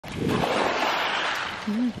Back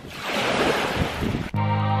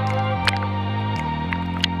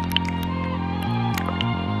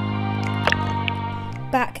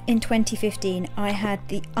in 2015, I had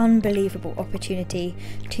the unbelievable opportunity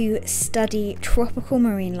to study tropical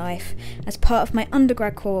marine life as part of my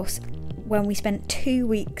undergrad course, when we spent 2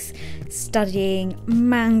 weeks studying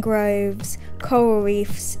mangroves, coral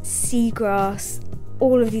reefs, seagrass,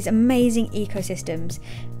 all of these amazing ecosystems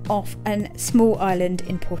off a small island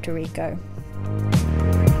in Puerto Rico.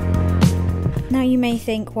 Now you may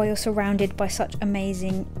think, while you're surrounded by such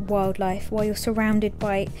amazing wildlife, while you're surrounded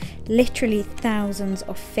by literally thousands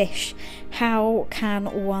of fish, how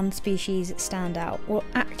can one species stand out? Well,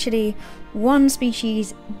 actually, one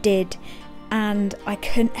species did, and I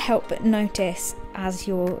couldn't help but notice as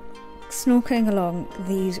you're snorkeling along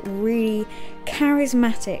these really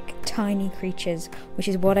charismatic tiny creatures, which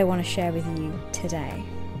is what I want to share with you today.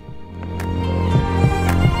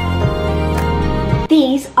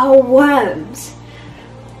 These are worms.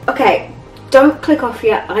 Okay, don't click off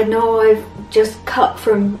yet. I know I've just cut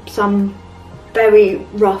from some very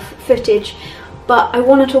rough footage, but I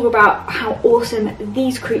want to talk about how awesome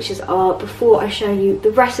these creatures are before I show you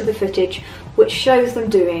the rest of the footage, which shows them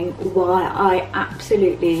doing why I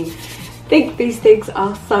absolutely think these things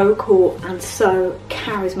are so cool and so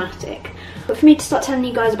charismatic. But for me to start telling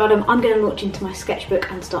you guys about them, I'm going to launch into my sketchbook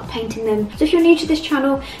and start painting them. So if you're new to this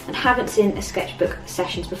channel and haven't seen a sketchbook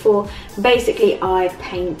sessions before, basically I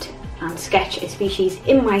paint and sketch a species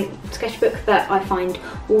in my sketchbook that I find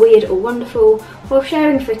weird or wonderful, while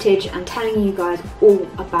sharing footage and telling you guys all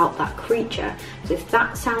about that creature. So if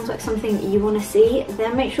that sounds like something you want to see,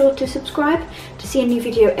 then make sure to subscribe to see a new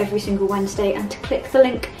video every single Wednesday, and to click the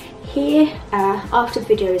link here after the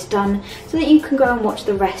video is done, so that you can go and watch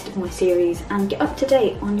the rest of my series and get up to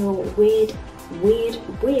date on your weird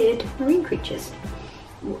marine creatures.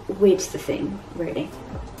 Weird's the thing, really.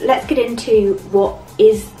 Let's get into what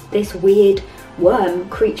is this weird worm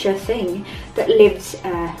creature thing that lives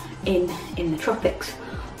in the tropics.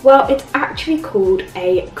 Well, it's actually called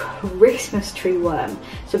a Christmas tree worm.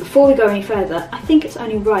 So before we go any further, I think it's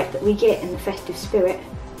only right that we get in the festive spirit.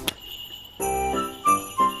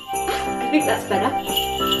 I think that's better.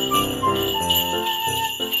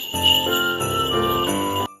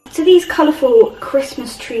 So these colourful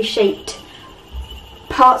Christmas tree shaped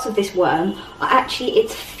parts of this worm are actually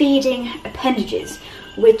its feeding appendages,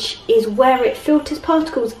 which is where it filters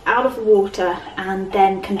particles out of the water and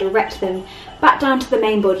then can direct them back down to the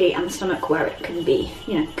main body and the stomach, where it can be,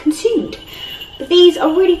 consumed. But these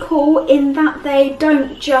are really cool in that they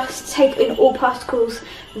don't just take in all particles.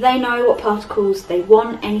 They know what particles they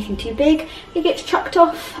want. Anything too big, it gets chucked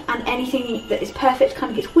off, and anything that is perfect kind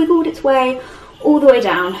of gets wiggled its way all the way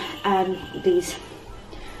down these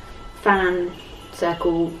fan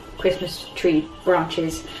circle Christmas tree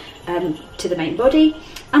branches to the main body.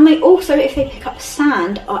 And they also, if they pick up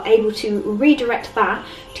sand, are able to redirect that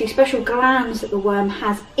to special glands that the worm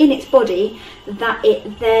has in its body, that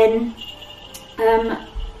it then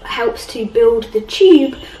helps to build the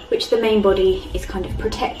tube which the main body is kind of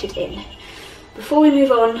protected in. Before we move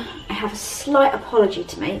on, I have a slight apology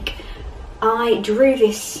to make. I drew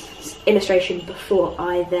this illustration before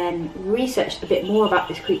I then researched a bit more about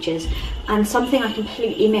these creatures, and something I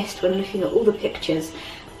completely missed when looking at all the pictures,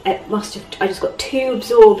 I just got too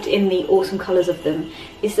absorbed in the awesome colours of them,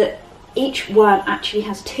 is that each worm actually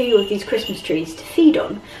has 2 of these Christmas trees to feed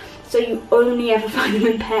on, so you only ever find them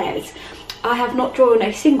in pairs. I have not drawn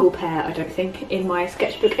a single pair, I don't think, in my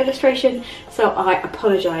sketchbook illustration, so I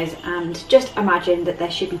apologise, and just imagine that there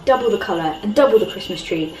should be double the colour and double the Christmas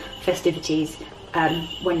tree festivities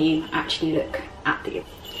when you actually look at the.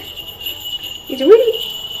 He's really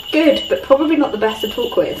good, but probably not the best to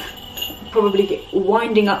talk with. Probably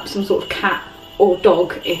winding up some sort of cat or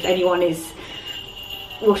dog if anyone is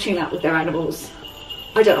watching that with their animals.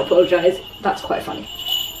 I don't apologise, that's quite funny.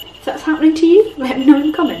 If that's happening to you, let me know in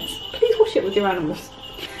the comments. Please watch it with your animals.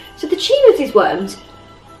 So the tube of these worms,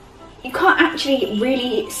 you can't actually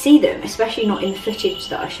really see them, especially not in the footage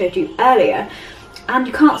that I showed you earlier, and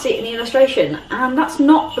you can't see it in the illustration, and that's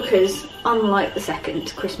not because, unlike the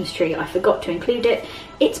second Christmas tree, I forgot to include it.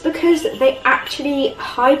 It's because they actually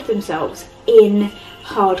hide themselves in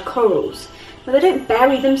hard corals. Now, they don't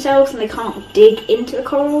bury themselves and they can't dig into the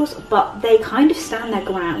corals, but they kind of stand their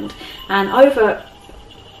ground, and over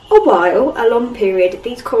a while, a long period,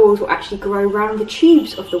 these corals will actually grow around the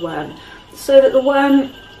tubes of the worm, so that the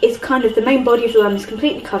worm is kind of, the main body of the worm is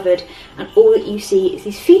completely covered, and all that you see is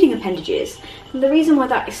these feeding appendages. And the reason why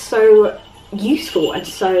that is so useful and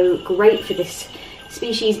so great for this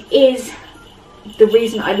species is the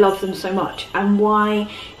reason I love them so much, and why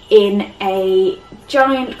in a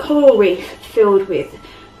giant coral reef filled with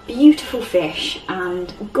beautiful fish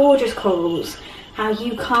and gorgeous corals, how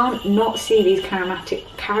you can't not see these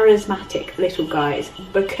charismatic little guys,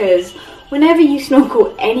 because whenever you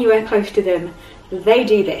snorkel anywhere close to them, they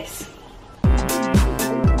do this.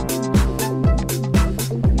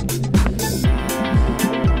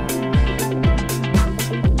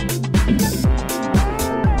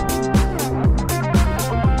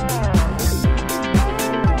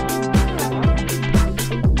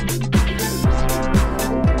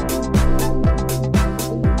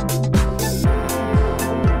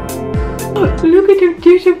 Look at him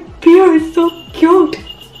disappear, it's so cute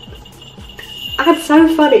and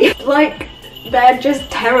so funny. Like, they're just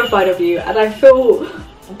terrified of you, and I feel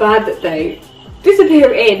bad that they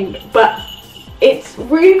disappear in, but it's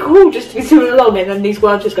really cool just to be swimming along and then these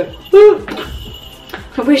worms just go, whoo.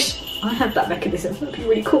 I wish I had that mechanism. It would be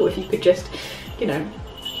really cool if you could just, you know,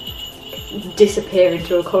 disappear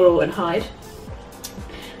into a coral and hide.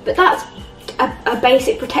 But that's a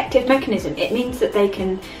basic protective mechanism. It means that they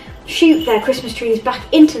can shoot their Christmas trees back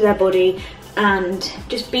into their body and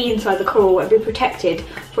just be inside the coral and be protected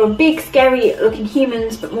from big scary looking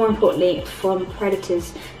humans, but more importantly from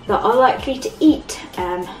predators that are likely to eat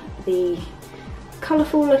the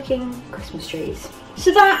colourful looking Christmas trees.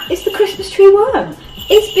 So that is the Christmas tree worm.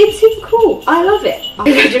 It's been super cool. I love it.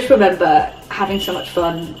 I just remember having so much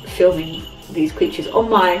fun filming these creatures on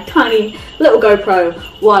my tiny little GoPro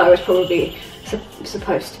while I was probably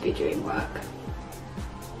supposed to be doing work.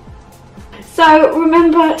 So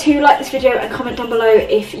remember to like this video and comment down below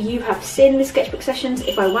if you have seen the sketchbook sessions,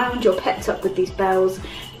 if I wound your pets up with these bells,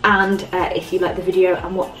 and if you like the video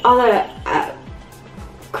and what other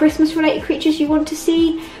Christmas related creatures you want to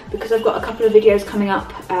see, because I've got a couple of videos coming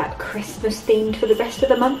up Christmas themed for the rest of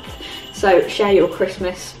the month. So share your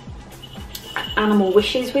Christmas animal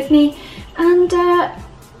wishes with me, and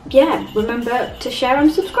yeah, remember to share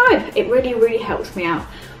and subscribe. It really helps me out.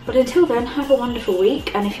 But until then, have a wonderful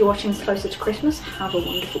week, and if you're watching this closer to Christmas, have a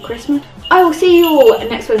wonderful Christmas. I will see you all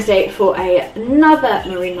next Wednesday for another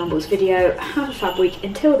Marine Mumbles video. Have a fab week.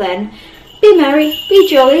 Until then, be merry, be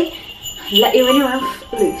jolly, and let your inner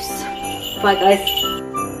elf loose. Bye guys.